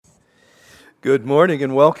Good morning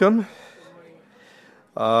and welcome.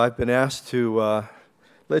 I've been asked to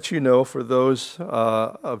let you know, for those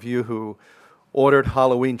of you who ordered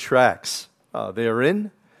Halloween tracts, they are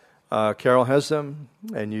in. Carol has them,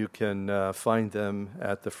 and you can find them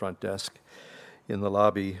at the front desk in the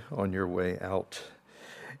lobby on your way out.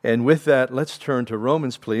 And with that, let's turn to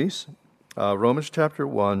Romans, please. Romans chapter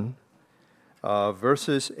 1,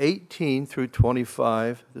 verses 18 through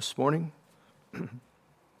 25 this morning.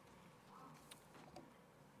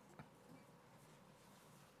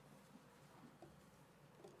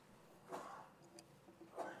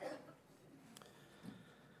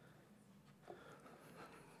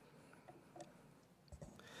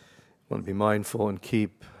 I want to be mindful and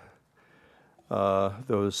keep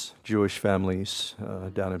those Jewish families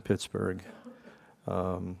down in Pittsburgh.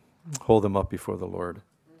 Hold them up before the Lord.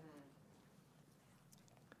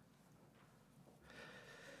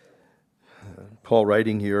 Paul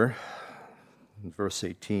writing here in verse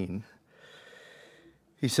 18,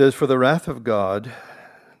 he says, "For the wrath of God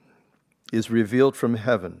is revealed from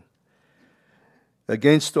heaven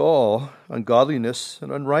against all ungodliness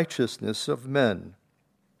and unrighteousness of men,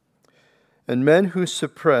 and men who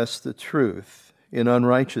suppress the truth in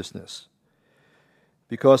unrighteousness,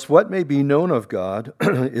 because what may be known of God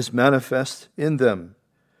is manifest in them,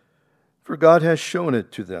 for God has shown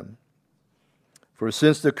it to them. For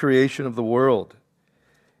since the creation of the world,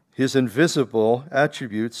 His invisible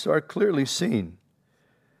attributes are clearly seen,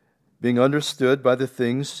 being understood by the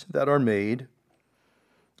things that are made,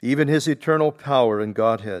 even His eternal power and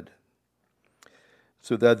Godhead,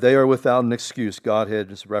 so that they are without an excuse."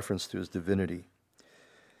 Godhead is reference to His divinity.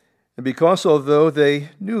 "And because although they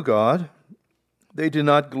knew God, they did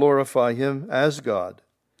not glorify Him as God,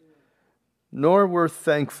 nor were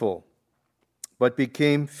thankful, but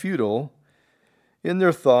became futile in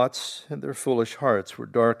their thoughts, and their foolish hearts were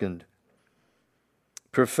darkened.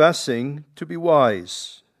 Professing to be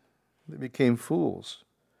wise, they became fools,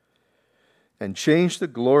 and changed the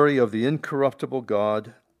glory of the incorruptible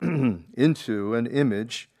God into an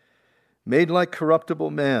image made like corruptible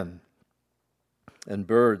man, and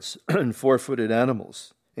birds, and four-footed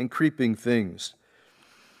animals, and creeping things.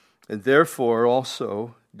 And therefore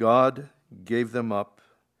also God gave them up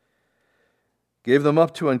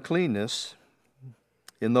to uncleanness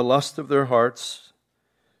in the lust of their hearts,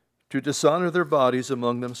 to dishonor their bodies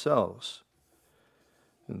among themselves.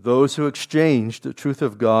 And those who exchanged the truth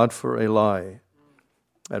of God for a lie,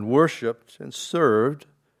 and worshipped and served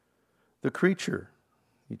the creature,"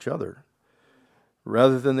 each other,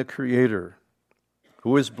 "rather than the Creator,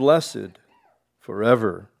 who is blessed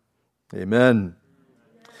forever. Amen."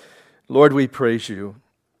 Lord, we praise You.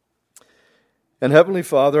 And Heavenly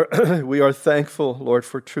Father, we are thankful, Lord,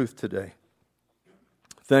 for truth today.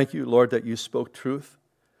 Thank You, Lord, that You spoke truth,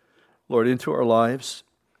 Lord, into our lives.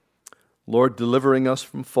 Lord, delivering us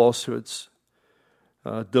from falsehoods,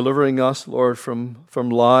 delivering us, Lord, from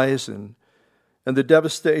lies and the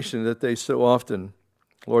devastation that they so often,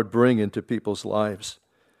 Lord, bring into people's lives.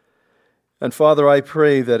 And Father, I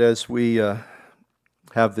pray that as we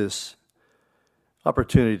have this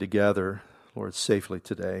opportunity to gather, Lord, safely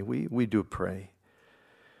today, we do pray.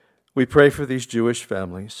 We pray for these Jewish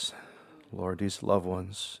families, Lord, these loved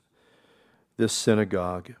ones, this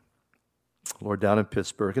synagogue, Lord, down in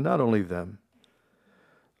Pittsburgh, and not only them.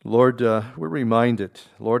 Lord, we're reminded,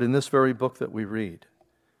 Lord, in this very book that we read,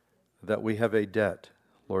 that we have a debt,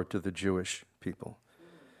 Lord, to the Jewish people.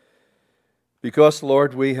 Because,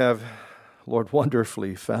 Lord, we have, Lord,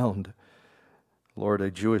 wonderfully found, Lord, a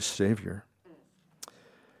Jewish Savior.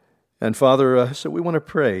 And Father, so we want to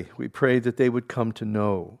pray. We pray that they would come to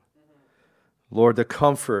know, Lord, the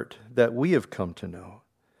comfort that we have come to know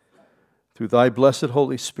through Thy blessed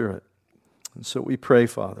Holy Spirit. And so we pray,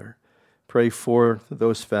 Father, pray for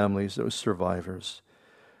those families, those survivors,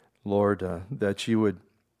 Lord, that You would,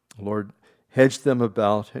 Lord, hedge them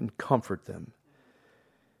about and comfort them.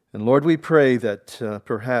 And Lord, we pray that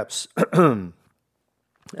perhaps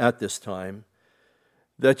at this time,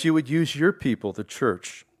 that You would use Your people, the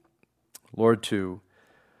church, Lord, to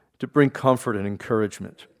bring comfort and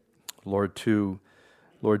encouragement, Lord, to,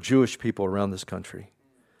 Lord, Jewish people around this country.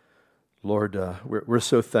 Lord, we're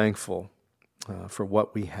so thankful for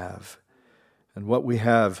what we have, and what we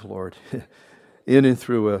have, Lord, in and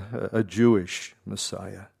through a Jewish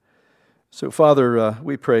Messiah. So, Father,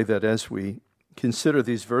 we pray that as we consider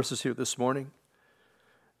these verses here this morning,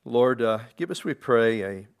 Lord, give us, we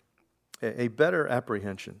pray, a better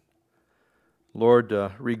apprehension, Lord,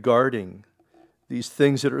 regarding these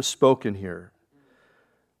things that are spoken here.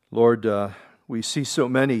 Lord, we see so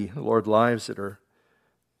many, Lord, lives that are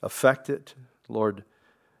affected, Lord,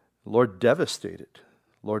 Lord, devastated,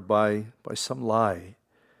 Lord, by some lie.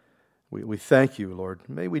 We thank you, Lord.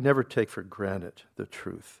 May we never take for granted the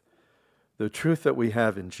truth that we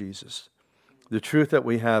have in Jesus, the truth that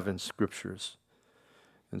we have in Scriptures.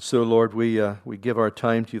 And so, Lord, we give our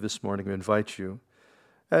time to you this morning. We invite you.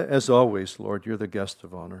 As always, Lord, you're the guest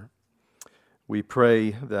of honor. We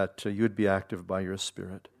pray that you would be active by your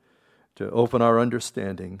Spirit to open our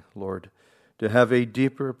understanding, Lord, to have a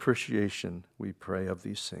deeper appreciation, we pray, of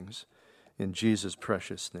these things. In Jesus'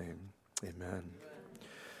 precious name, amen.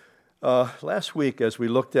 Last week, as we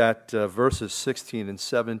looked at verses 16 and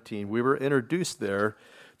 17, we were introduced there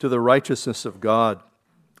to the righteousness of God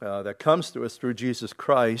that comes to us through Jesus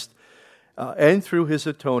Christ and through his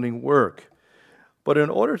atoning work. But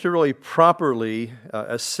in order to really properly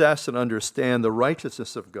assess and understand the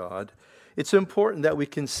righteousness of God, it's important that we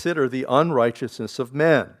consider the unrighteousness of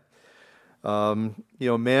man.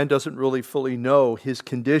 Man doesn't really fully know his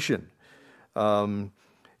condition. And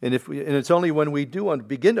it's only when we do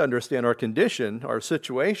begin to understand our condition, our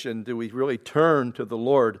situation, do we really turn to the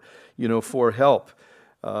Lord, for help.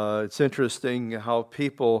 It's interesting how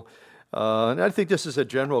people, and I think this is a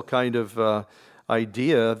general kind of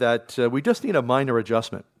idea, that we just need a minor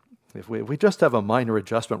adjustment. If we just have a minor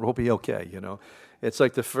adjustment, we'll be okay. It's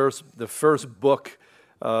like the first book,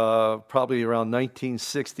 probably around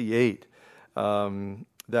 1968,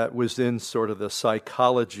 that was in sort of the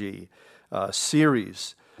psychology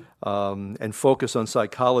series. And focus on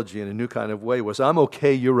psychology in a new kind of way was, I'm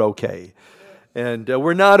okay, you're okay. And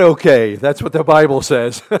we're not okay. That's what the Bible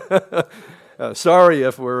says. Sorry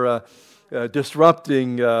if we're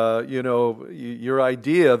disrupting, your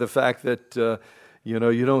idea, the fact that,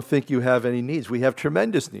 you don't think you have any needs. We have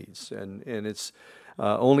tremendous needs. And it's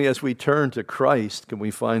only as we turn to Christ can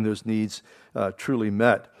we find those needs truly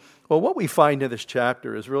met. Well, what we find in this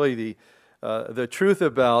chapter is really the truth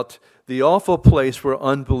about the awful place where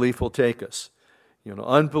unbelief will take us.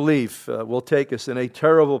 Unbelief will take us in a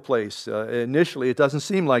terrible place. Initially, it doesn't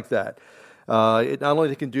seem like that. It not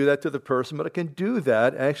only can do that to the person, but it can do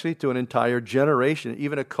that actually to an entire generation,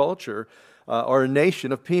 even a culture or a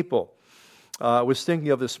nation of people. I was thinking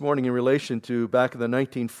of this morning in relation to back in the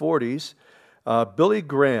 1940s, Billy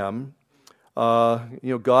Graham.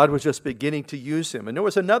 God was just beginning to use him. And there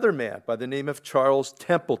was another man by the name of Charles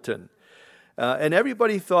Templeton. And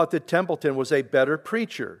everybody thought that Templeton was a better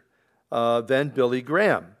preacher than Billy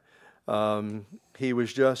Graham. He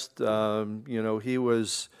was just, it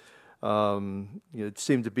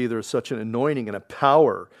seemed to be there was such an anointing and a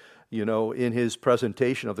power, in his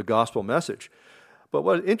presentation of the gospel message. But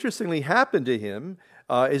what interestingly happened to him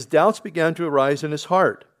is doubts began to arise in his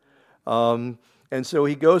heart. And so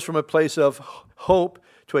he goes from a place of hope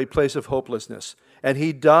to a place of hopelessness. And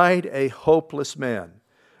he died a hopeless man,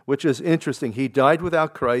 which is interesting. He died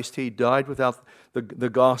without Christ. He died without the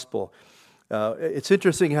gospel. It's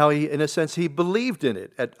interesting how he, in a sense, he believed in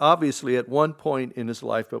it, obviously at one point in his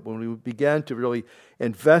life, but when we began to really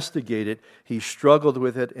investigate it, he struggled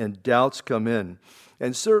with it and doubts come in.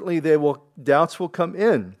 And certainly doubts will come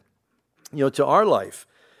in, to our life.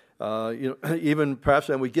 Even perhaps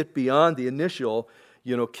when we get beyond the initial,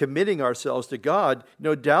 committing ourselves to God,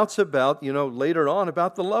 doubts about, later on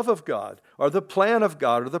about the love of God or the plan of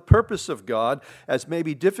God or the purpose of God as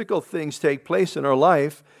maybe difficult things take place in our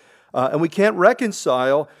life. And we can't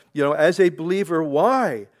reconcile, as a believer,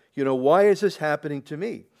 why? Why is this happening to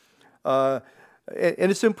me?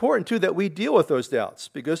 And it's important, too, that we deal with those doubts,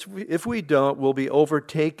 because if we don't, we'll be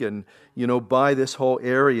overtaken, by this whole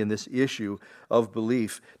area and this issue of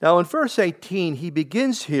belief. Now, in verse 18, he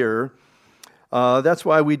begins here. That's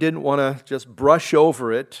why we didn't want to just brush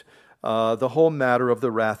over it, the whole matter of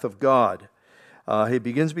the wrath of God. He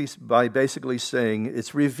begins by basically saying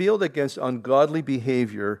it's revealed against ungodly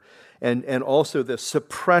behavior and also the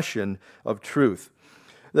suppression of truth.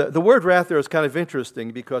 The word wrath there is kind of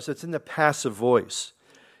interesting because it's in the passive voice.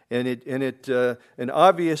 And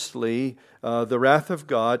obviously the wrath of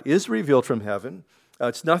God is revealed from heaven.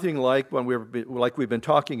 It's nothing like we've been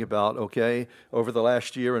talking about, okay, over the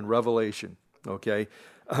last year in Revelation, okay.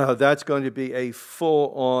 That's going to be a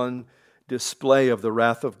full-on display of the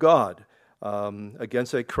wrath of God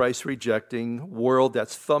against a Christ-rejecting world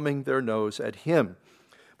that's thumbing their nose at him.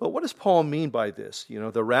 But what does Paul mean by this?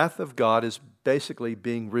 The wrath of God is basically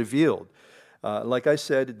being revealed. Like I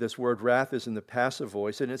said, this word wrath is in the passive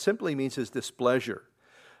voice, and it simply means his displeasure,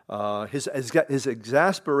 his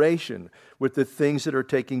exasperation with the things that are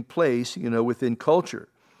taking place, within culture.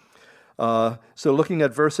 So looking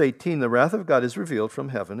at verse 18, the wrath of God is revealed from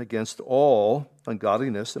heaven against all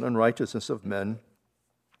ungodliness and unrighteousness of men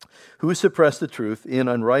who suppress the truth in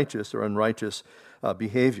unrighteous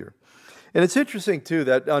behavior. And it's interesting too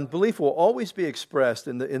that unbelief will always be expressed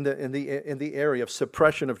in the area of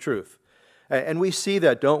suppression of truth, and we see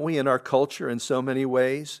that, don't we, in our culture in so many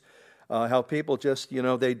ways. How people just,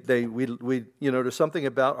 there's something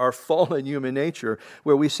about our fallen human nature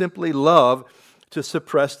where we simply love to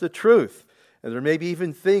suppress the truth. And there may be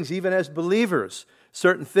even things, even as believers,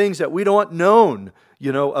 certain things that we don't want known,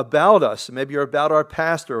 about us, maybe or about our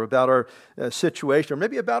past or about our situation, or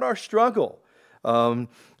maybe about our struggle. And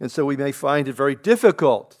so we may find it very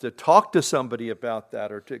difficult to talk to somebody about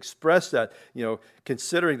that or to express that,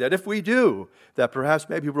 considering that if we do, that perhaps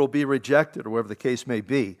maybe we'll be rejected or whatever the case may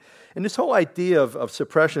be. And this whole idea of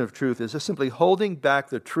suppression of truth is just simply holding back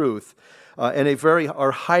the truth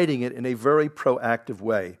or hiding it in a very proactive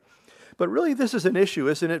way. But really this is an issue,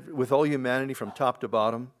 isn't it, with all humanity from top to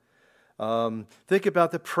bottom? Think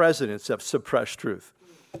about the presidents that suppress truth.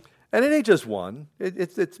 And it ain't just one.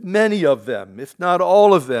 It's many of them, if not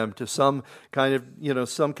all of them, to some kind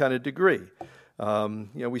of degree.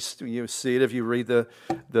 You see it if you read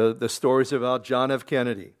the stories about John F.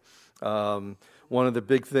 Kennedy. One of the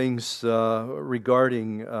big things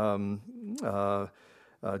regarding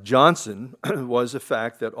Johnson was the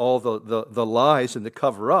fact that all the lies and the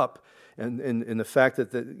cover-up and the fact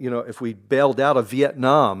that if we bailed out of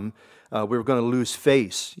Vietnam, we were going to lose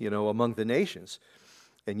face, among the nations.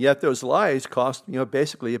 And yet those lies cost,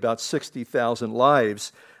 basically about 60,000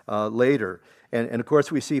 lives later. And of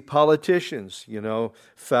course we see politicians,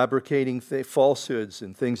 fabricating falsehoods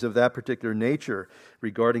and things of that particular nature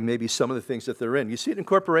regarding maybe some of the things that they're in. You see it in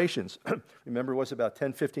corporations. Remember, it was about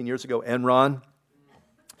 10, 15 years ago, Enron,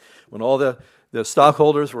 when all the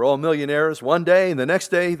stockholders were all millionaires one day, and the next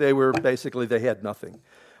day they had nothing.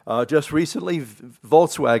 Just recently,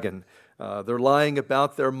 Volkswagen. They're lying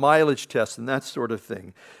about their mileage tests and that sort of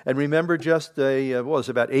thing. And remember just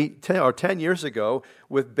about 10 years ago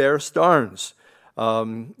with Bear Stearns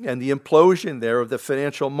and the implosion there of the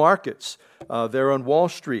financial markets there on Wall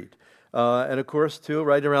Street. And of course, too,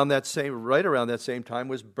 right around that same time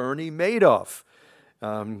was Bernie Madoff.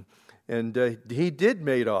 And he did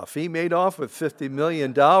Madoff. He made off with $50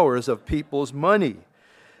 million of people's money.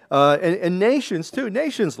 And nations, too.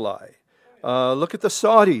 Nations lie. Look at the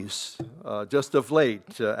Saudis, just of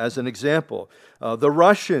late, as an example. The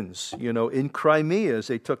Russians, in Crimea, as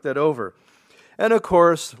they took that over. And of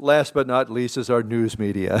course, last but not least, is our news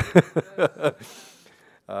media.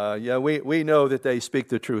 We know that they speak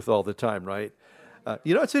the truth all the time, right?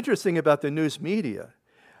 What's interesting about the news media?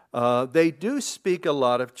 They do speak a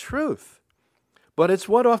lot of truth, but it's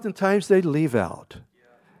what oftentimes they leave out.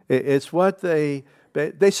 It's what they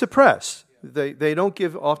suppress. They don't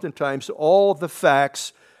give oftentimes all the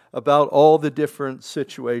facts about all the different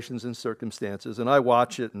situations and circumstances. And I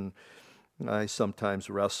watch it, and I sometimes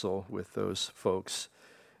wrestle with those folks.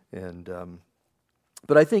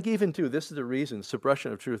 But I think even too, this is the reason,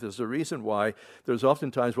 suppression of truth is the reason why there's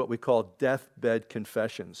oftentimes what we call deathbed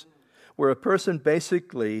confessions, where a person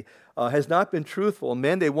basically has not been truthful,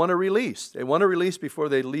 and they want to release. They want to release before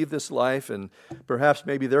they leave this life, and perhaps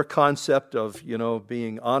maybe their concept of,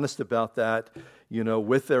 being honest about that,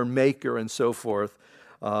 with their maker and so forth.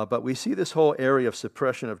 But we see this whole area of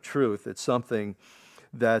suppression of truth. It's something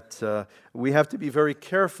that we have to be very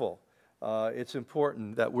careful. It's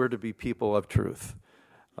important that we're to be people of truth.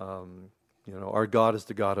 Our God is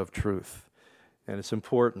the God of truth. And it's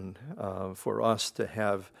important for us to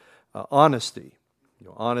have honesty,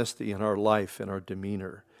 honesty in our life and our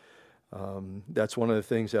demeanor. That's one of the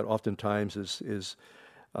things that oftentimes is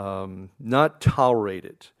not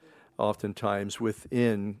tolerated, oftentimes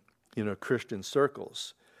within Christian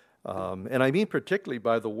circles. And I mean particularly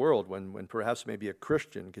by the world, when perhaps maybe a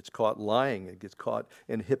Christian gets caught lying and gets caught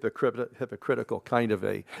in hypocritical kind of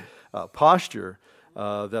a posture,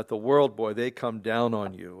 that the world, they come down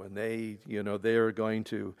on you, and they are going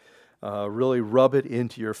to really rub it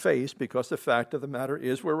into your face, because the fact of the matter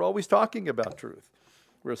is we're always talking about truth.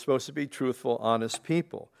 We're supposed to be truthful, honest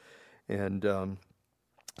people. And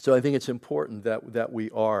so I think it's important that we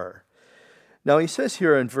are. Now he says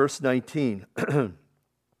here in verse 19,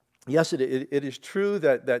 yes, it is true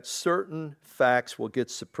that certain facts will get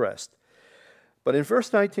suppressed. But in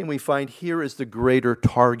verse 19 we find here is the greater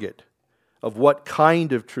target of what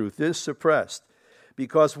kind of truth is suppressed.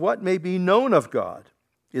 Because what may be known of God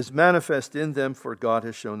is manifest in them, for God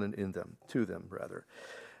has shown it to them.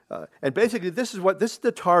 And basically this is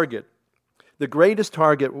the target, the greatest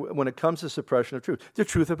target when it comes to suppression of truth. The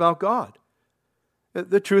truth about God.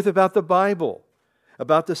 The truth about the Bible.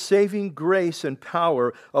 About the saving grace and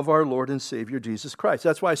power of our Lord and Savior Jesus Christ.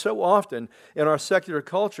 That's why so often in our secular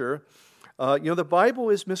culture, The Bible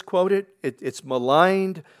is misquoted. It's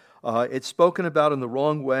maligned. It's spoken about in the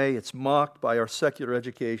wrong way. It's mocked by our secular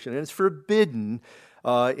education. And it's forbidden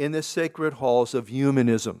in the sacred halls of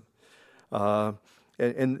humanism.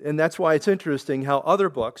 And that's why it's interesting how other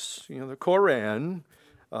books, the Koran,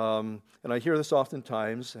 and I hear this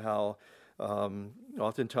oftentimes, how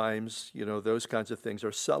oftentimes, those kinds of things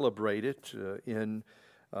are celebrated in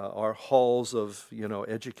our halls of,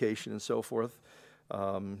 education and so forth,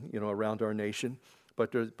 around our nation.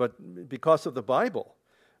 But because of the Bible,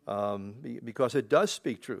 because it does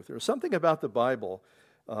speak truth, there's something about the Bible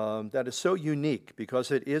that is so unique because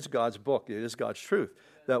it is God's book, it is God's truth,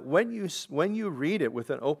 that when you read it with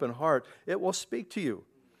an open heart, it will speak to you.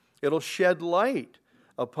 It'll shed light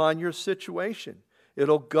upon your situation.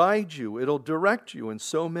 It'll guide you. It'll direct you in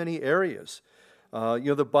so many areas.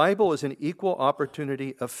 The Bible is an equal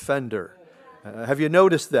opportunity offender. Have you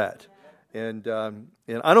noticed that? And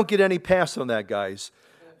I don't get any pass on that, guys.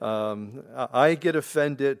 I get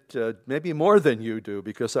offended maybe more than you do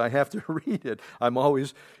because I have to read it. I'm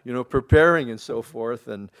always, preparing and so forth.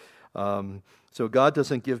 And so God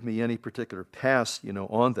doesn't give me any particular pass,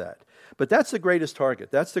 on that. But that's the greatest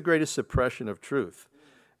target. That's the greatest suppression of truth.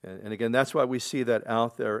 And again, that's why we see that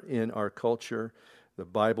out there in our culture. The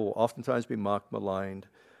Bible will oftentimes be mocked, maligned,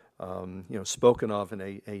 spoken of in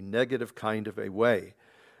a negative kind of a way.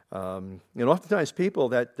 Oftentimes people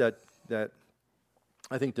that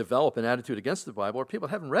I think develop an attitude against the Bible are people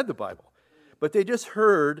that haven't read the Bible. But they just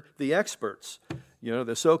heard the experts,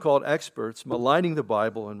 the so-called experts, maligning the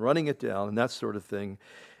Bible and running it down and that sort of thing.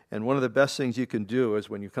 And one of the best things you can do is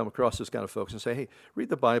when you come across this kind of folks and say, hey, read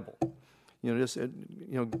the Bible.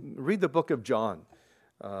 Read the book of John,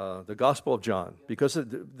 the Gospel of John, because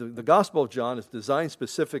the Gospel of John is designed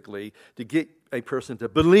specifically to get a person to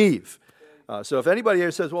believe. So if anybody here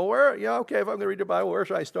says, well, if I'm going to read the Bible, where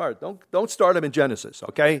should I start? Don't start them in Genesis,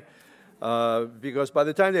 okay? Because by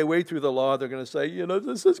the time they wade through the law, they're going to say,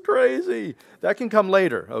 this is crazy. That can come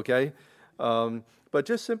later, okay? But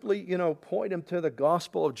just simply, point them to the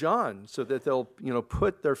Gospel of John so that they'll,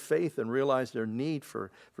 put their faith and realize their need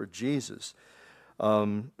for Jesus.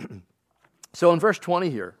 So in verse 20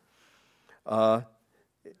 here,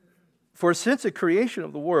 for since the creation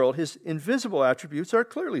of the world, his invisible attributes are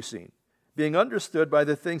clearly seen, being understood by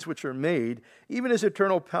the things which are made, even his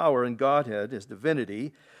eternal power and Godhead, his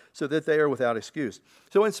divinity, so that they are without excuse.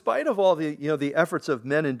 So in spite of all the efforts of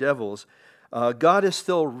men and devils, God is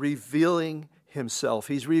still revealing himself.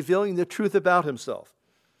 He's revealing the truth about himself.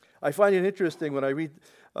 I find it interesting when I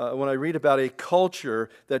read about a culture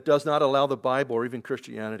that does not allow the Bible or even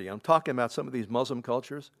Christianity. I'm talking about some of these Muslim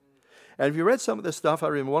cultures. And if you read some of this stuff, I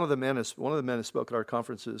remember one of the men who spoke at our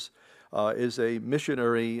conferences is a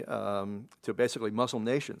missionary to basically Muslim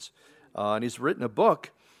nations. And he's written a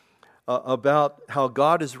book about how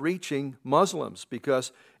God is reaching Muslims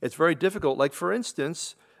because it's very difficult. Like, for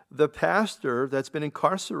instance, the pastor that's been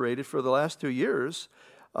incarcerated for the last 2 years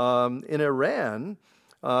in Iran,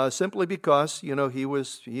 simply because, he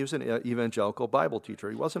was an evangelical Bible teacher.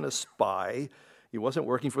 He wasn't a spy. He wasn't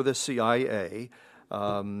working for the CIA.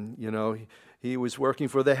 He was working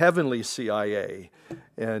for the heavenly CIA.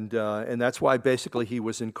 And that's why basically he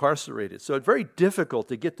was incarcerated. So it's very difficult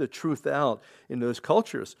to get the truth out in those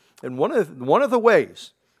cultures. And one of the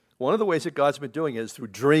ways that God's been doing it is through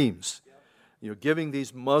dreams. Giving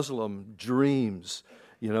these Muslim dreams,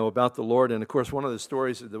 about the Lord. And of course, one of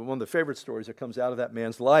the favorite stories that comes out of that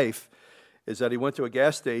man's life is that he went to a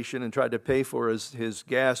gas station and tried to pay for his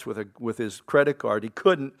gas with his credit card. He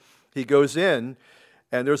couldn't. He goes in,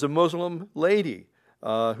 and there's a Muslim lady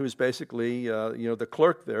who's basically, the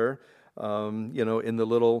clerk there, in the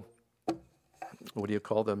little, what do you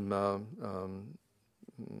call them,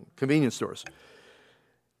 convenience stores.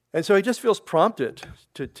 And so he just feels prompted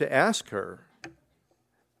to ask her,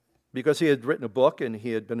 because he had written a book and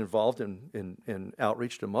he had been involved in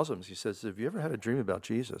outreach to Muslims. He says, have you ever had a dream about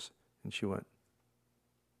Jesus? And she went.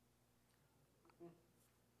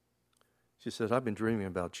 She says, I've been dreaming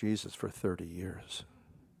about Jesus for 30 years.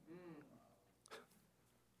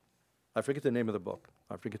 I forget the name of the book.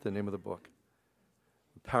 A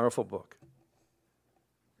powerful book.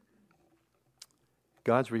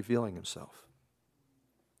 God's revealing himself.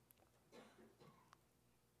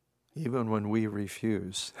 Even when we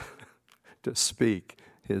refuse to speak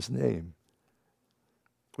his name.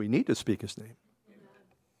 We need to speak his name.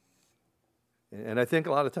 And I think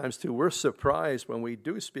a lot of times, too, we're surprised when we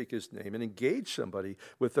do speak his name and engage somebody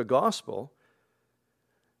with the gospel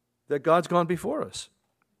that God's gone before us.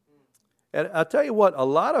 And I'll tell you what, a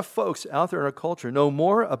lot of folks out there in our culture know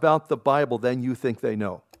more about the Bible than you think they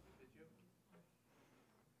know.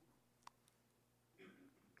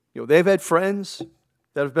 They've had friends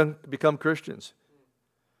that have become Christians.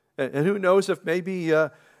 And who knows if maybe,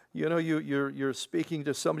 you're speaking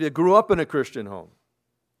to somebody that grew up in a Christian home.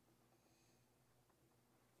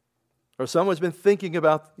 Or someone's been thinking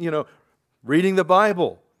about, reading the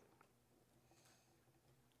Bible.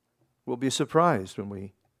 We'll be surprised when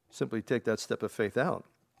we simply take that step of faith out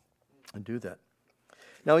and do that.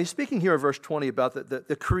 Now, he's speaking here in verse 20 about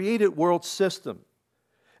the created world system.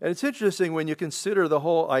 And it's interesting when you consider the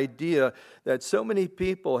whole idea that so many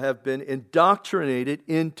people have been indoctrinated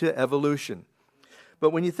into evolution. But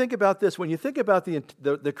when you think about this, when you think about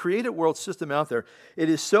the created world system out there, it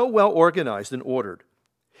is so well organized and ordered.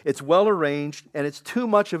 It's well arranged, and it's too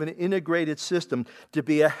much of an integrated system to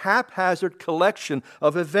be a haphazard collection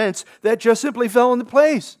of events that just simply fell into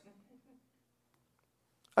place.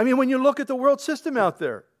 I mean, when you look at the world system out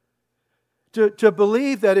there, to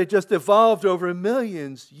believe that it just evolved over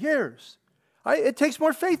millions of years, it takes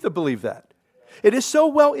more faith to believe that. It is so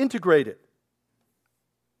well integrated.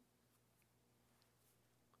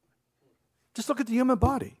 Just look at the human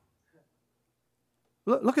body.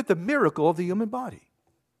 Look at the miracle of the human body.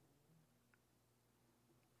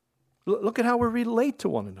 Look at how we relate to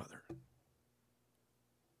one another.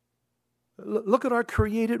 Look at our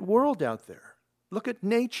created world out there. Look at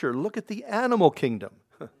nature. Look at the animal kingdom.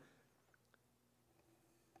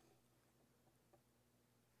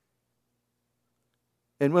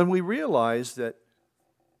 And when we realize that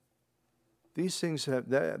these things have,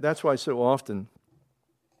 that's why so often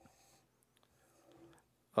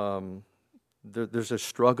there's a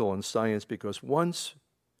struggle in science, because once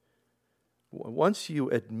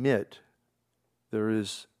you admit there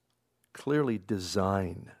is clearly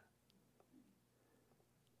design,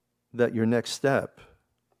 that your next step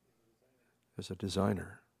is a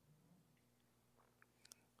designer.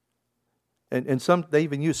 And some, they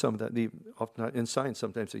even use some of that. Often in science,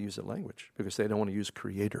 sometimes they use the language because they don't want to use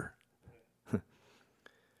creator.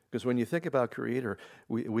 Because when you think about creator,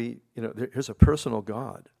 there's a personal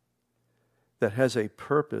God that has a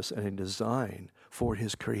purpose and a design for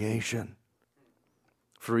his creation,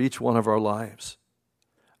 for each one of our lives.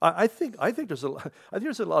 I think there's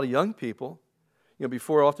a lot of young people,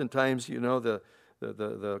 before oftentimes the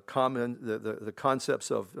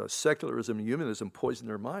concepts of secularism and humanism poison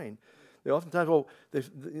their mind. They oftentimes,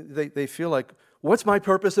 they feel like, what's my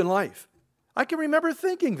purpose in life? I can remember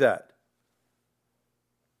thinking that.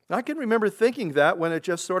 I can remember thinking that when it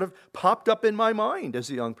just sort of popped up in my mind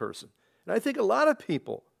as a young person. And I think a lot of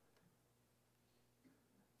people.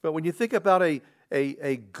 But when you think about a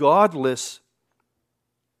godless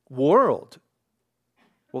world,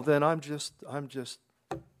 well, then I'm just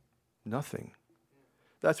nothing.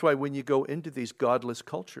 That's why when you go into these godless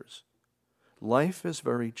cultures, life is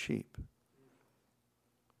very cheap.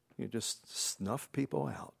 You just snuff people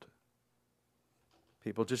out.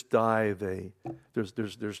 People just die.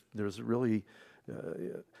 There's really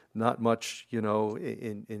not much,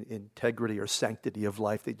 in integrity or sanctity of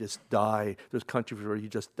life. They just die. There's countries where you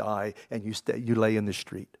just die and you lay in the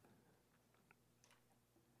street.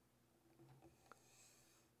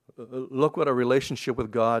 Look what our relationship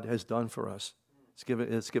with God has done for us.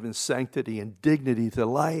 It's given sanctity and dignity to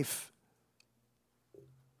life.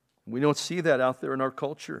 We don't see that out there in our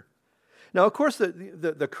culture. Now, of course,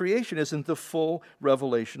 the creation isn't the full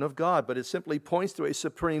revelation of God, but it simply points to a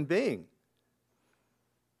supreme being.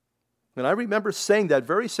 And I remember having that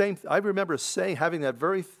very same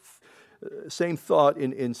thought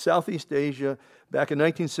in Southeast Asia back in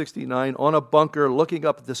 1969 on a bunker looking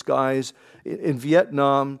up at the skies in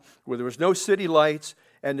Vietnam where there was no city lights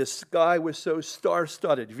and the sky was so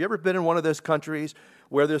star-studded. Have you ever been in one of those countries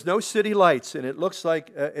where there's no city lights and it looks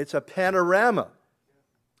like it's a panorama?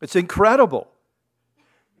 It's incredible.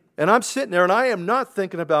 And I'm sitting there and I am not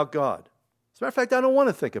thinking about God. As a matter of fact, I don't want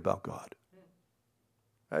to think about God.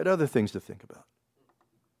 I had other things to think about.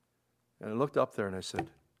 And I looked up there and I said,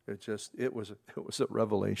 it was a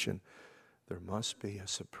revelation. There must be a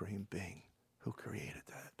supreme being who created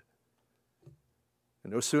that.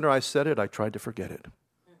 And no sooner I said it, I tried to forget it.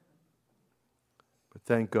 But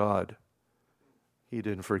thank God, he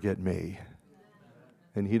didn't forget me.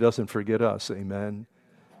 And he doesn't forget us, amen?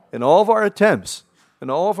 In all of our attempts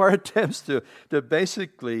to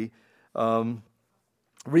basically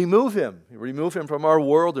remove him from our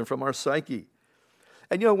world and from our psyche.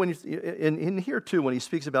 And when in here too, when he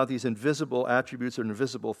speaks about these invisible attributes or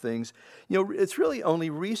invisible things, it's really only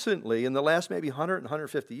recently, in the last maybe 100 and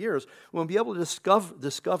 150 years, when we'll be able to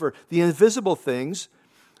discover the invisible things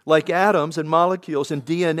like atoms and molecules and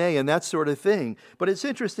DNA and that sort of thing. But it's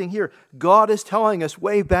interesting here, God is telling us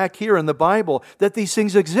way back here in the Bible that these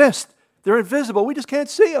things exist. They're invisible. We just can't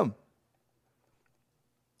see them.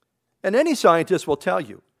 And any scientist will tell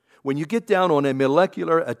you, when you get down on a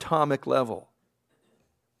molecular atomic level,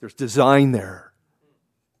 there's design there.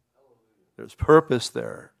 There's purpose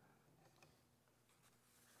there.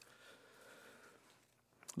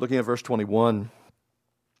 Looking at verse 21.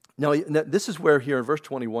 Now, this is where here in verse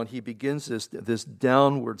 21, he begins this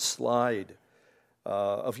downward slide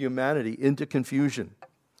of humanity into confusion.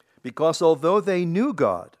 Because although they knew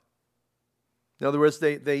God, in other words,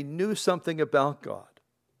 they knew something about God.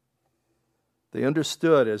 They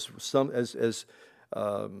understood as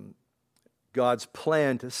God's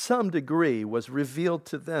plan to some degree was revealed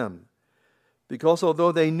to them. Because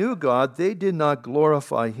although they knew God, they did not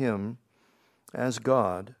glorify Him as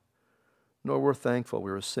God, nor were thankful.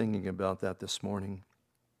 We were singing about that this morning.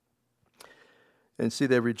 And see,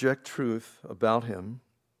 they reject truth about Him,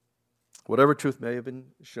 whatever truth may have been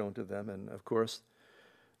shown to them. And of course,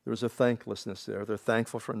 there's a thanklessness there. They're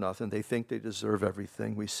thankful for nothing. They think they deserve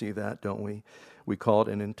everything. We see that, don't we? We call it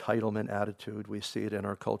an entitlement attitude. We see it in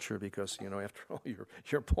our culture because, after all,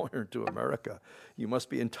 you're born into America. You must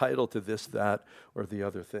be entitled to this, that, or the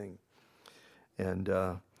other thing. And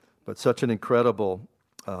but such an incredible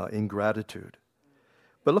ingratitude.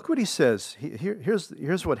 But look what he says.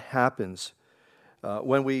 Here's what happens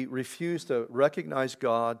when we refuse to recognize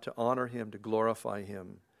God, to honor Him, to glorify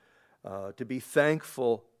Him, to be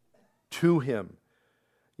thankful to Him,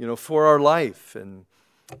 for our life and,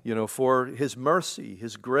 for His mercy,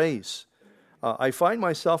 His grace. I find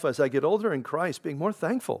myself, as I get older in Christ, being more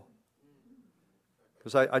thankful.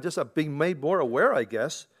 Because I'm being made more aware, I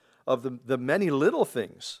guess, of the many little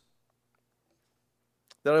things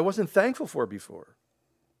that I wasn't thankful for before.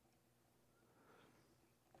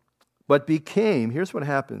 But here's what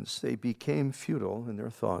happens. They became futile in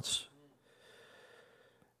their thoughts,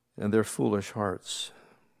 and their foolish hearts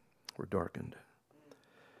were darkened.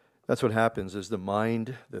 That's what happens as the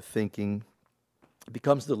mind, the thinking,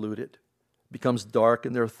 becomes diluted, becomes dark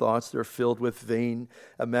in their thoughts. They're filled with vain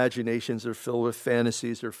imaginations. They're filled with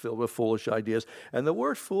fantasies. They're filled with foolish ideas. And the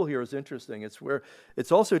word fool here is interesting.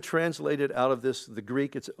 It's also translated out of the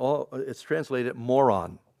Greek. It's translated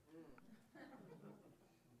moron.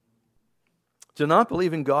 To not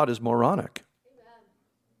believe in God is moronic.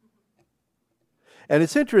 And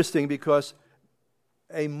it's interesting because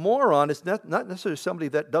a moron is not necessarily somebody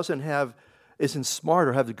that isn't smart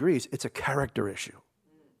or have degrees. It's a character issue.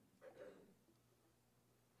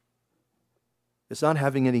 It's not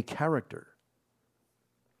having any character.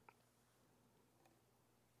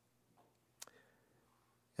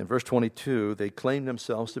 In verse 22, they claim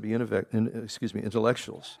themselves to be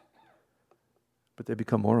intellectuals, but they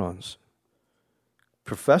become morons,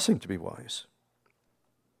 professing to be wise.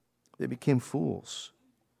 They became fools.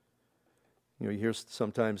 You hear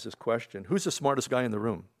sometimes this question, who's the smartest guy in the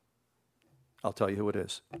room? I'll tell you who it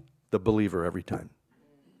is. The believer every time.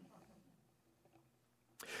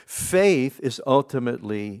 Faith is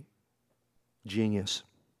ultimately genius.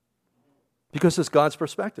 Because it's God's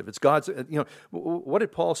perspective. It's God's, what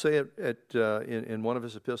did Paul say in one of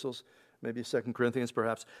his epistles? Maybe 2 Corinthians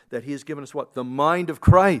perhaps, that He has given us what? The mind of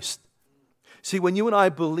Christ. See, when you and I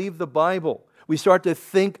believe the Bible, we start to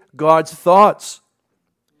think God's thoughts.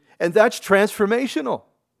 And that's transformational.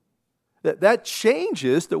 That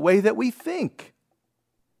changes the way that we think.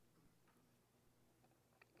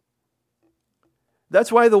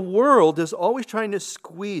 That's why the world is always trying to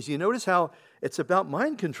squeeze. You notice how it's about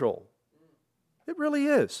mind control. It really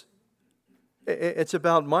is. It's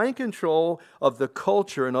about mind control of the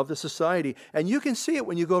culture and of the society. And you can see it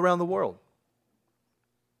when you go around the world.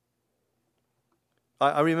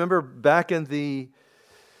 I remember back in the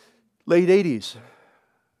late 80s,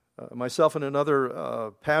 myself and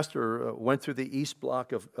another pastor went through the East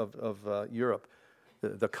Bloc of Europe,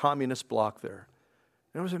 the communist bloc there.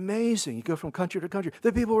 And it was amazing. You go from country to country.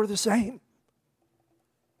 The people were the same.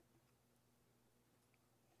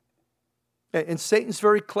 And Satan's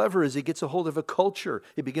very clever as he gets a hold of a culture.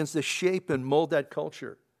 He begins to shape and mold that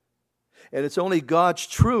culture. And it's only God's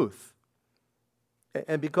truth.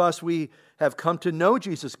 And because we have come to know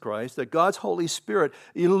Jesus Christ, that God's Holy Spirit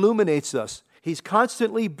illuminates us. He's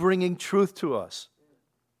constantly bringing truth to us.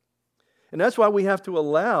 And that's why we have to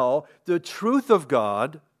allow the truth of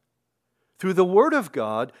God through the Word of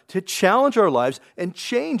God to challenge our lives and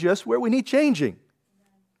change us where we need changing.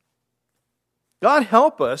 God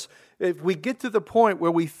help us if we get to the point where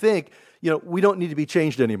we think, we don't need to be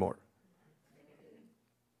changed anymore.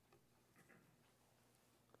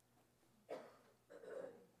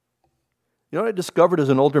 You know what I discovered as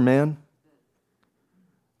an older man?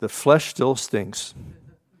 The flesh still stinks.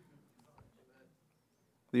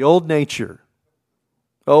 The old nature.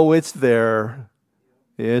 Oh, it's there.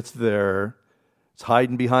 It's there. It's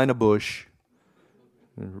hiding behind a bush,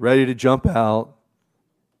 ready to jump out.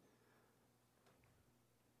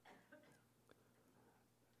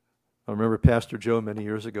 I remember Pastor Joe many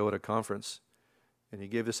years ago at a conference, and he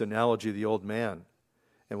gave this analogy of the old man.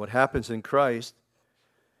 And what happens in Christ,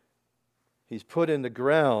 he's put in the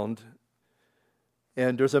ground,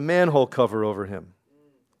 and there's a manhole cover over him.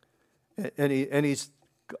 And he's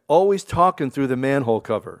always talking through the manhole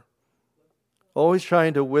cover. Always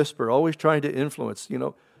trying to whisper, always trying to influence,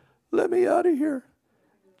 let me out of here.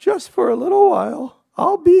 Just for a little while.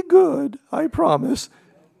 I'll be good, I promise.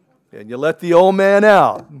 And you let the old man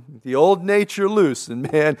out, the old nature loose, and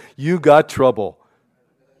man, you got trouble.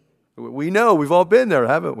 We know, we've all been there,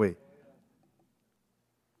 haven't we?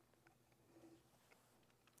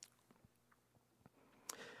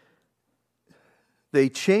 They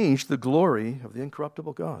changed the glory of the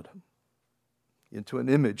incorruptible God into an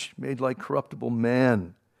image made like corruptible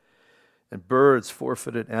man, and birds,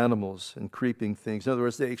 four-footed animals, and creeping things. In other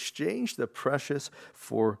words, they exchanged the precious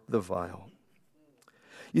for the vile.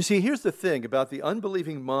 You see, here's the thing about the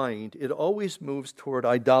unbelieving mind. It always moves toward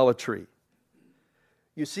idolatry.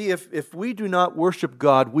 You see, if we do not worship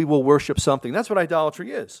God, we will worship something. That's what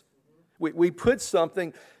idolatry is. We put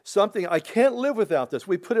something, I can't live without this.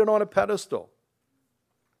 We put it on a pedestal.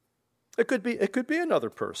 It could be another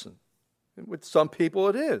person. With some people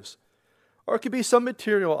it is. Or it could be some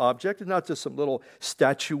material object, and not just some little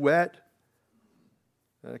statuette.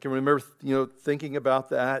 I can remember thinking about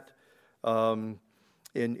that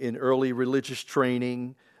in early religious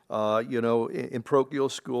training, in parochial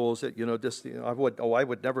schools. That I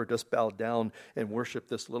would never just bow down and worship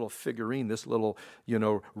this little figurine, this little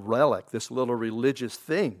relic, this little religious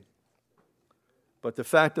thing. But the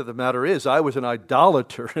fact of the matter is, I was an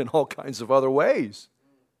idolater in all kinds of other ways.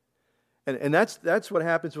 And that's what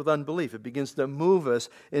happens with unbelief. It begins to move us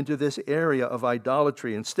into this area of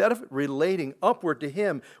idolatry. Instead of relating upward to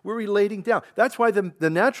Him, we're relating down. That's why the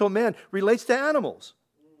natural man relates to animals.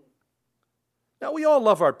 Now, we all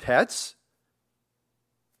love our pets.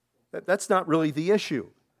 That's not really the issue.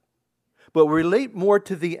 But we relate more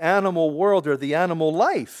to the animal world or the animal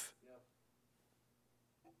life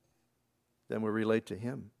than we relate to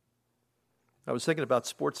Him. I was thinking about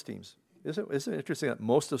sports teams. Isn't it interesting that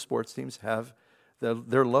most of sports teams have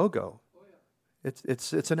their logo?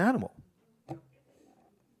 It's an animal.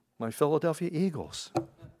 My Philadelphia Eagles,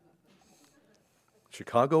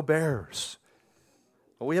 Chicago Bears.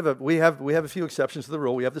 Well, we have a few exceptions to the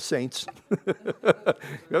rule. We have the Saints. We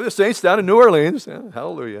have the Saints down in New Orleans. Yeah,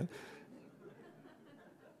 hallelujah.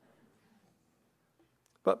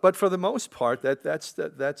 But for the most part, that's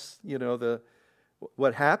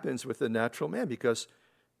what happens with the natural man, because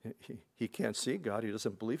he can't see God. He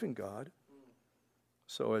doesn't believe in God.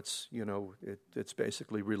 So it's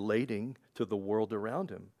basically relating to the world around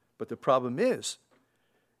him. But the problem is,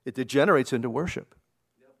 it degenerates into worship.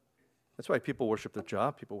 That's why people worship their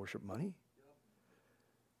job. People worship money.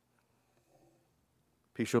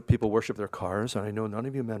 People worship their cars. And I know none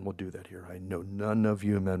of you men will do that here. I know none of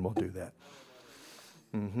you men will do that.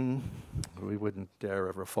 We wouldn't dare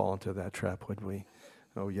ever fall into that trap, would we?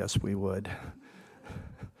 Oh, yes, we would.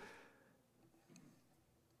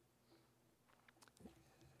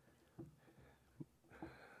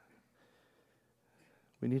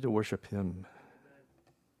 We need to worship Him.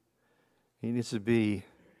 He needs to be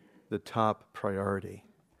the top priority.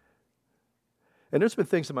 And there's been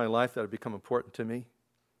things in my life that have become important to me.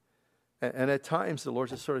 And at times, the Lord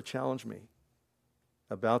just sort of challenged me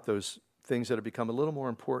about those things that have become a little more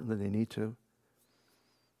important than they need to.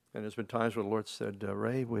 And there's been times where the Lord said,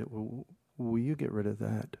 Ray, will you get rid of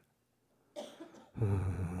that?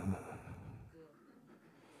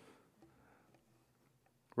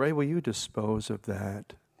 Ray, will you dispose of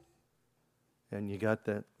that? And you got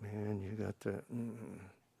that, man, you got that.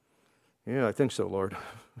 Yeah, I think so, Lord.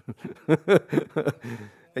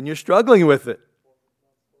 And you're struggling with it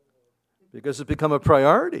because it's become a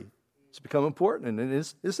priority. It's become important. And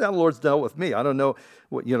this is how the Lord's dealt with me. I don't know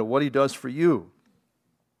what He does for you.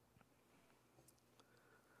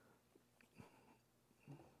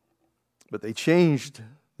 But they changed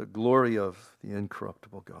the glory of the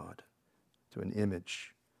incorruptible God to an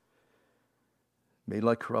image made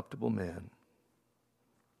like corruptible man.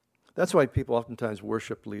 That's why people oftentimes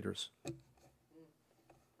worship leaders.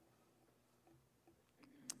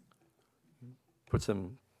 Put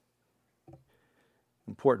some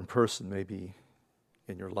important person maybe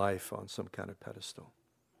in your life on some kind of pedestal.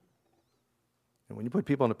 And when you put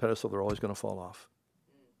people on a pedestal, they're always going to fall off.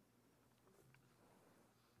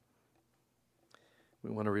 We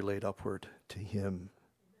want to relate upward to Him.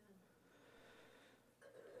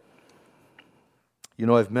 You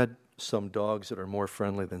know, I've met some dogs that are more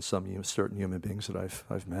friendly than some certain human beings that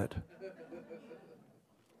I've met.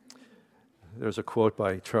 There's a quote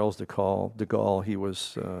by Charles de Gaulle. He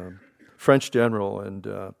was French general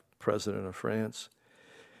and president of France.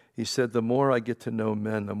 He said, "The more I get to know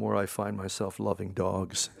men, the more I find myself loving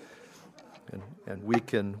dogs." And we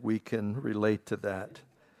can relate to that.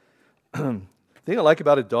 The thing I like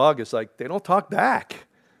about a dog is like they don't talk back,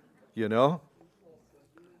 you know.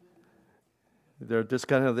 They're just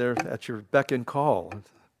kind of there at your beck and call.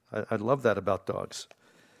 I love that about dogs.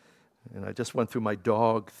 And I just went through my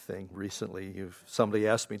dog thing recently. Somebody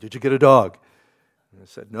asked me, "Did you get a dog?" And I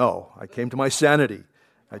said, "No, I came to my sanity.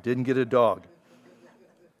 I didn't get a dog."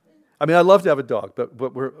 I mean, I'd love to have a dog,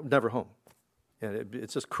 but we're never home. And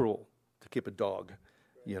it's just cruel to keep a dog,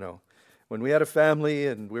 you know. When we had a family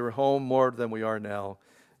and we were home more than we are now,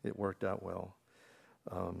 it worked out well.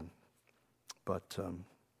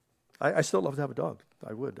 I still love to have a dog.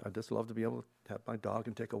 I would. I'd just love to be able to have my dog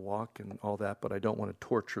and take a walk and all that, but I don't want to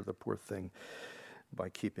torture the poor thing by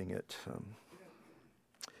keeping it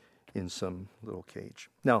in some little cage.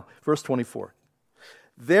 Now, verse 24.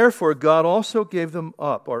 Therefore, God also gave them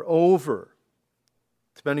up, or over,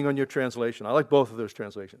 depending on your translation. I like both of those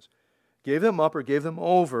translations. Gave them up or gave them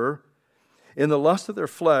over in the lust of their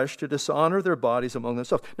flesh to dishonor their bodies among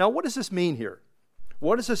themselves. Now, what does this mean here?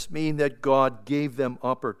 What does this mean that God gave them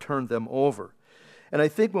up or turned them over? And I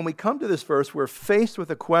think when we come to this verse, we're faced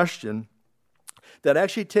with a question that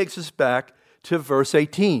actually takes us back to verse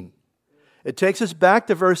 18. It takes us back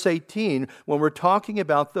to verse 18 when we're talking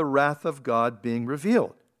about the wrath of God being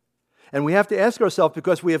revealed. And we have to ask ourselves,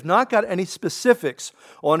 because we have not got any specifics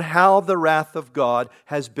on how the wrath of God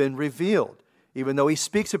has been revealed, even though He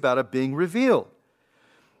speaks about it being revealed.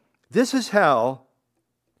 This is how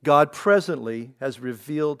God presently has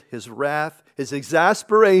revealed His wrath, His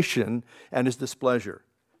exasperation, and His displeasure.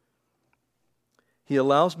 He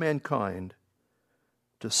allows mankind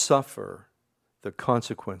to suffer the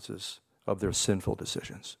consequences of their sinful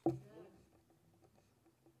decisions.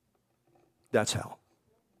 That's how.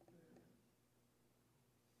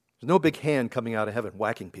 There's no big hand coming out of heaven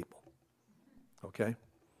whacking people. Okay?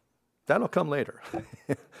 That'll come later.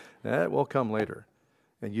 That will come later.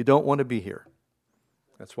 And you don't want to be here.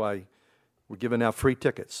 That's why we're giving out free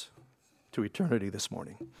tickets to eternity this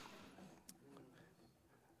morning.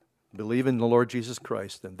 Believe in the Lord Jesus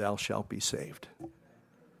Christ, and thou shalt be saved.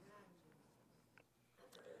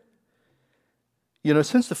 You know,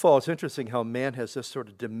 since the fall, it's interesting how man has just sort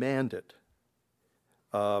of demanded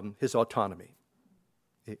his autonomy,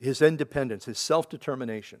 his independence, his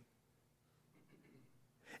self-determination.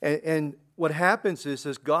 And what happens is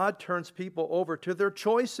God turns people over to their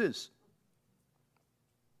choices.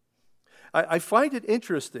 I find it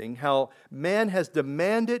interesting how man has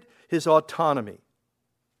demanded his autonomy.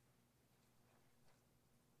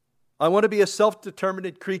 I want to be a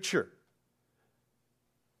self-determined creature.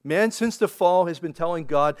 Man, since the fall, has been telling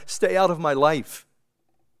God, stay out of my life.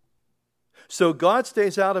 So God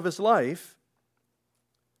stays out of his life,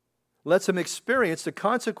 lets him experience the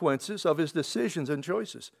consequences of his decisions and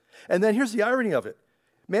choices. And then here's the irony of it.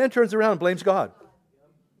 Man turns around and blames God.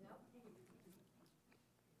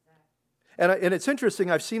 And it's interesting,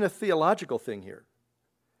 I've seen a theological thing here,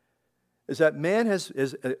 is that man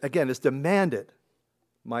has demanded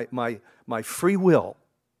my free will,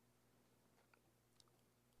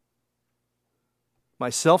 my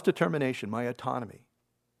self-determination, my autonomy.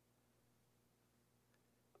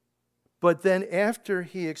 But then after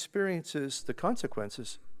he experiences the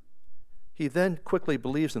consequences, he then quickly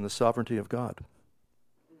believes in the sovereignty of God.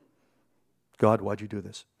 God, why'd you do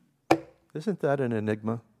this? Isn't that an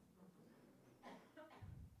enigma?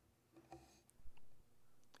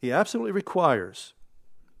 He absolutely requires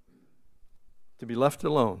to be left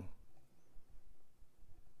alone.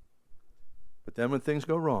 But then when things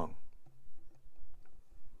go wrong,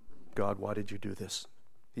 God, why did you do this?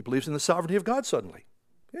 He believes in the sovereignty of God suddenly.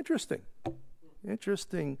 Interesting.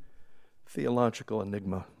 Interesting theological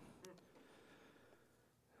enigma.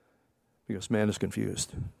 Because man is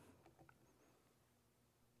confused.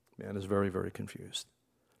 Man is very, very confused.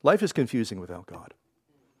 Life is confusing without God.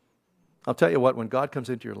 I'll tell you what, when God comes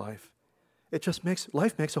into your life,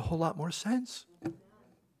 life makes a whole lot more sense.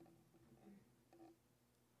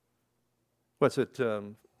 What's it?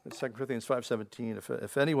 2 Corinthians 5:17.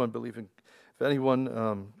 If anyone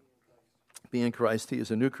be in Christ, he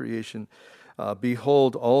is a new creation.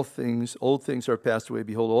 Behold, old things are passed away.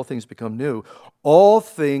 Behold, all things become new. All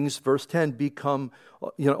things, verse 10,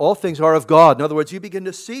 all things are of God. In other words, you begin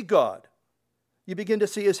to see God. You begin to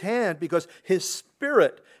see His hand because His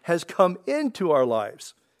Spirit has come into our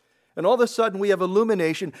lives. And all of a sudden we have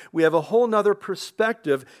illumination. We have a whole nother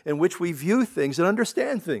perspective in which we view things and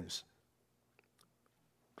understand things.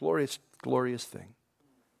 Glorious, glorious thing.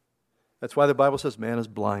 That's why the Bible says man is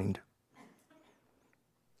blind.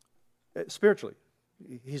 Spiritually.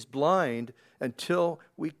 He's blind until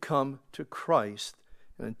we come to Christ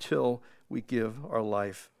and until we give our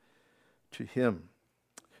life to Him.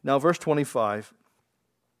 Now, verse 25.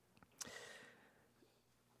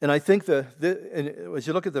 And I think as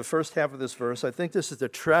you look at the first half of this verse, I think this is the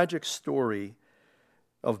tragic story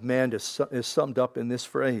of man is summed up in this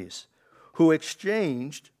phrase, who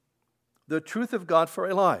exchanged the truth of God for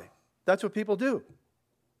a lie. That's what people do.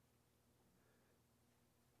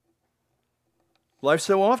 Life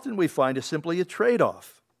so often we find is simply a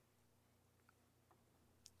trade-off.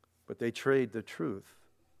 But they trade the truth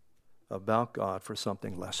about God for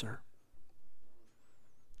something lesser.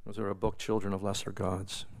 Was there a book, Children of Lesser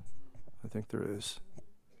Gods? I think there is.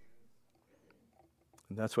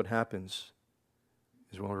 And that's what happens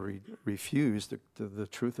is when we refuse the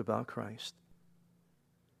truth about Christ.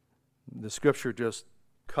 The Scripture just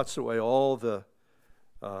cuts away all the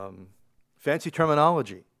fancy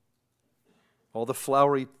terminology, all the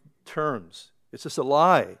flowery terms. It's just a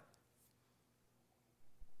lie.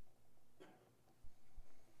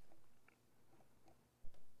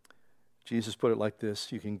 Jesus put it like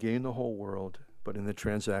this: you can gain the whole world, but in the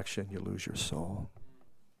transaction you lose your soul.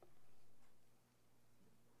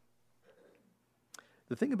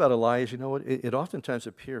 The thing about a lie is, you know what, it oftentimes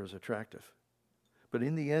appears attractive. But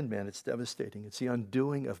in the end, man, it's devastating. It's the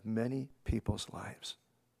undoing of many people's lives.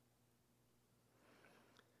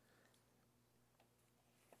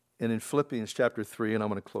 And in Philippians chapter 3, and I'm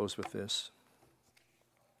going to close with this,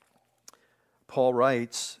 Paul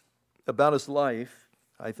writes about his life.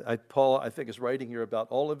 Paul, I think, is writing here about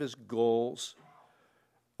all of his goals,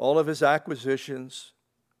 all of his acquisitions,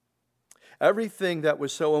 everything that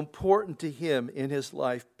was so important to him in his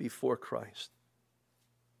life before Christ.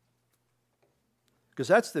 Because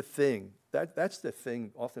that's the thing. That's the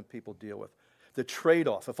thing often people deal with. The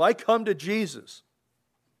trade-off. If I come to Jesus,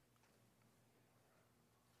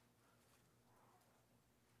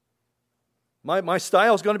 my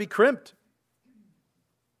style is going to be crimped.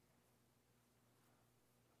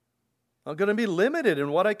 I'm going to be limited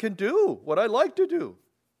in what I can do, what I like to do.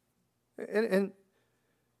 And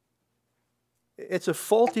it's a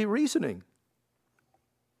faulty reasoning.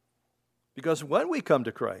 Because when we come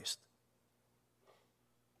to Christ,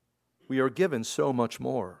 we are given so much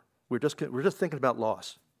more. We're just thinking about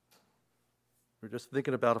loss. We're just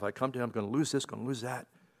thinking about, if I come to Him, I'm going to lose this, going to lose that.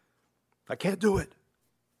 I can't do it.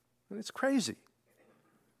 And it's crazy.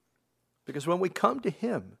 Because when we come to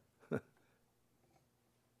Him,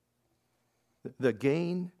 the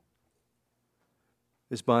gain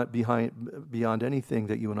is beyond anything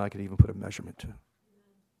that you and I could even put a measurement to.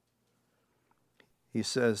 He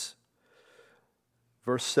says,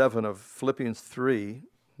 verse 7 of Philippians 3,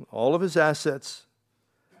 all of his assets,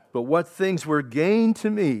 but what things were gained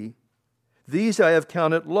to me, these I have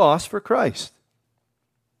counted loss for Christ.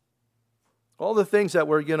 All the things that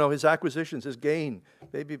were, his acquisitions, his gain,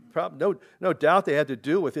 no doubt they had to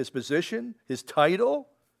do with his position, his title.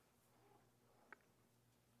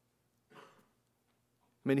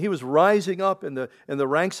 I mean, he was rising up in the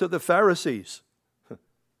ranks of the Pharisees.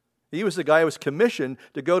 He was the guy who was commissioned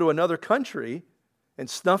to go to another country and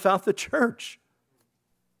snuff out the church.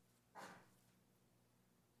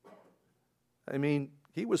 I mean,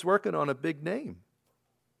 he was working on a big name.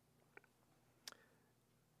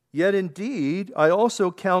 Yet indeed, I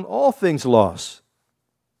also count all things loss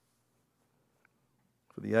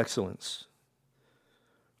for the excellence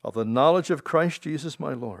of the knowledge of Christ Jesus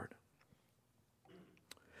my Lord,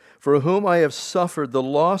 for whom I have suffered the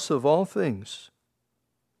loss of all things,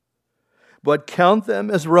 but count them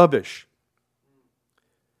as rubbish.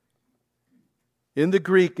 In the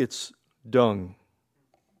Greek, it's dung.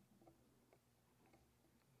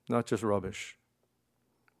 Not just rubbish.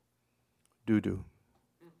 Doo-doo.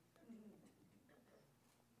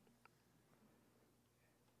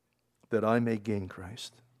 That I may gain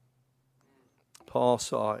Christ. Paul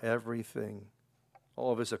saw everything,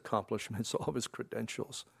 all of his accomplishments, all of his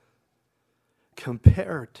credentials,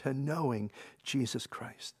 compared to knowing Jesus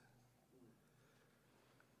Christ.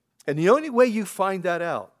 And the only way you find that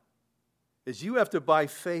out is you have to, by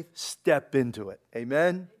faith, step into it.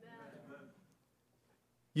 Amen?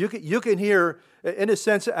 You can hear, in a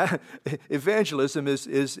sense, evangelism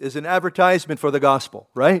is an advertisement for the gospel,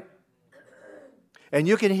 right? And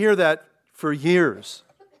you can hear that for years.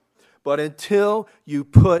 But until you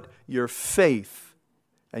put your faith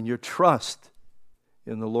and your trust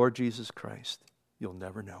in the Lord Jesus Christ, you'll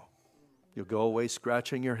never know. You'll go away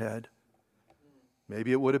scratching your head.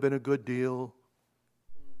 Maybe it would have been a good deal.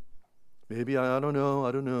 Maybe, I don't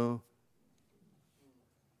know.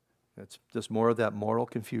 It's just more of that moral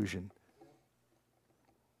confusion.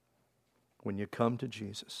 When you come to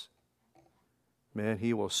Jesus, man,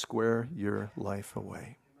 He will square your life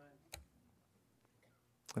away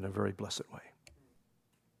in a very blessed way.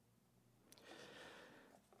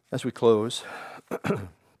 As we close, I'd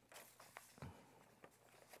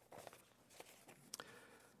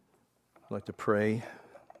like to pray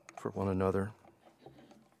for one another.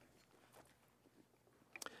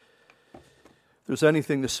 If there's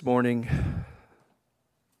anything this morning,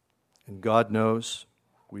 and God knows,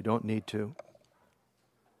 we don't need to,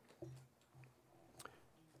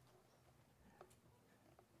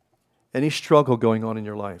 any struggle going on in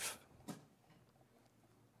your life,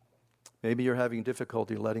 maybe you're having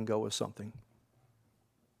difficulty letting go of something,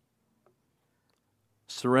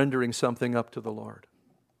 surrendering something up to the Lord.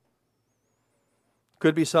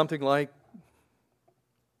 Could be something like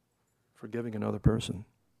forgiving another person.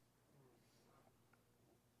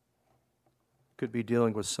 Could be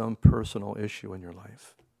dealing with some personal issue in your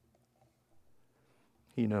life.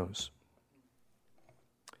 He knows.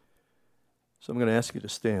 So I'm going to ask you to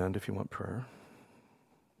stand if you want prayer.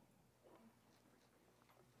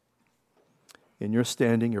 In your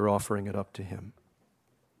standing, you're offering it up to Him.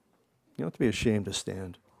 You don't have to be ashamed to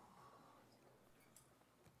stand.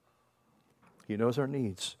 He knows our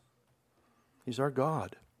needs. He's our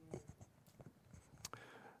God.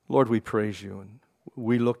 Lord, we praise You and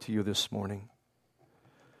we look to You this morning.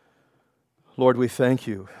 Lord, we thank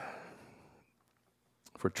You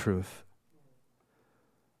for truth.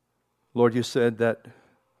 Lord, You said that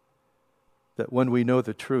when we know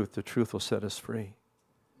the truth will set us free.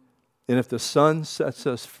 And if the Son sets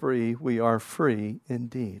us free, we are free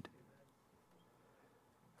indeed.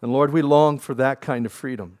 And Lord, we long for that kind of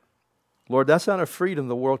freedom. Lord, that's not a freedom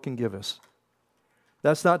the world can give us.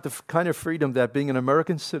 That's not the kind of freedom that being an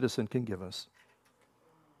American citizen can give us.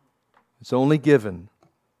 It's only given,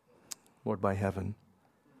 Lord, by heaven.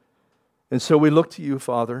 And so we look to You,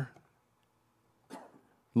 Father.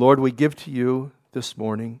 Lord, we give to You this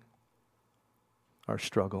morning our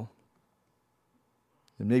struggle.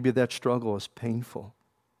 And maybe that struggle is painful.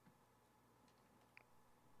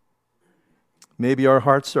 Maybe our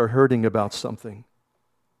hearts are hurting about something.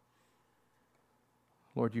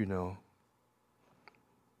 Lord, You know.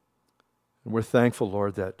 And we're thankful,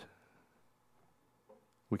 Lord, that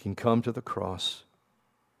we can come to the cross.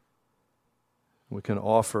 We can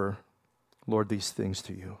offer, Lord, these things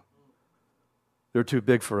to You. They're too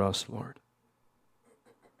big for us, Lord.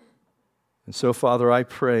 And so, Father, I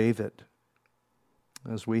pray that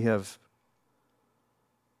as we have,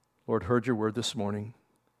 Lord, heard Your word this morning,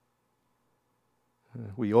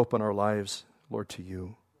 we open our lives, Lord, to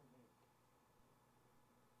You.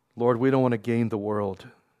 Lord, we don't want to gain the world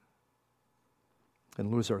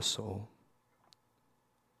and lose our soul.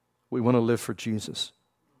 We want to live for Jesus.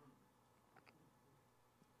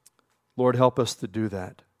 Lord, help us to do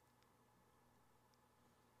that.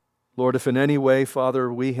 Lord, if in any way,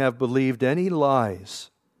 Father, we have believed any lies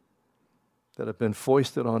that have been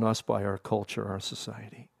foisted on us by our culture, our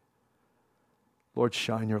society, Lord,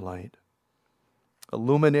 shine Your light.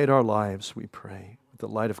 Illuminate our lives, we pray, with the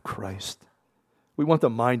light of Christ. We want the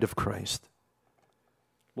mind of Christ.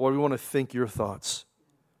 Lord, we want to think Your thoughts.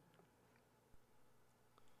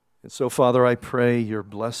 And so, Father, I pray Your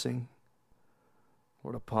blessing,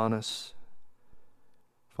 Lord, upon us.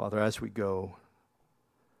 Father, as we go.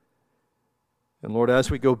 And Lord, as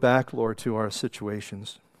we go back, Lord, to our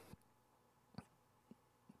situations,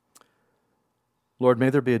 Lord, may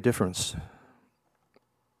there be a difference.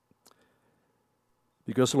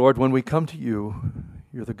 Because, Lord, when we come to You,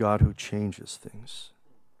 You're the God who changes things.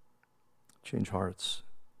 Change hearts.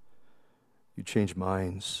 You change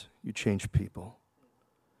minds. You change people.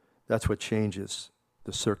 That's what changes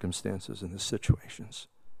the circumstances and the situations.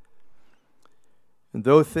 And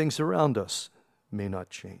though things around us may not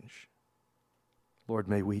change, Lord,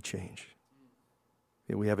 may we change.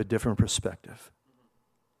 May we have a different perspective.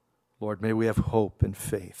 Lord, may we have hope and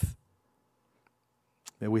faith.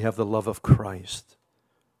 May we have the love of Christ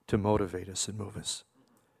to motivate us and move us.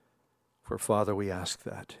 For, Father, we ask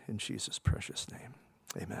that in Jesus' precious name.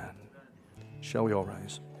 Amen. Shall we all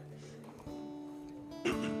rise?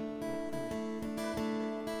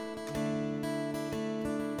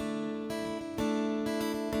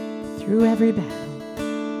 Through every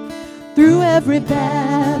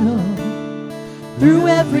battle, through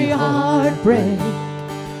every heartbreak,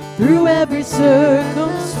 through every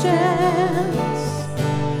circumstance.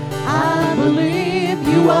 I believe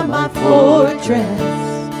you are my fortress,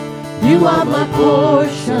 you are my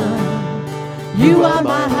portion, you are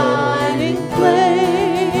my hiding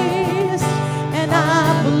place, and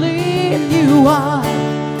I believe you are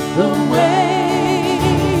the way,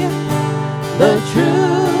 the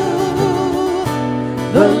truth,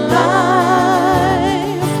 the life.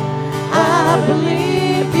 I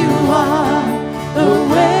believe you are the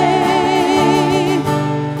way,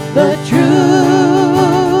 the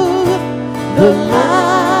truth, the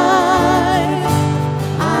life.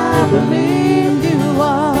 I believe you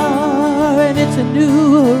are, and it's a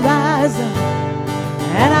new horizon,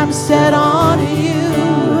 and I'm set on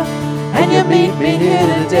you, and you meet me here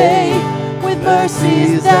today with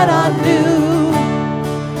mercies that are new.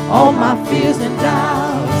 All my fears and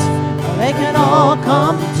doubts, they can all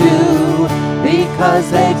come true,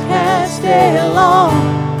 because they can't stay long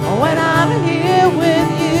when I'm here with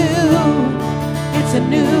you. It's a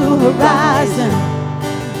new horizon,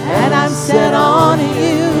 and I'm set on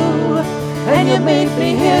you, and you meet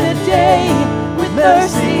me here today with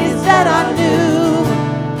mercies that are new.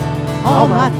 All my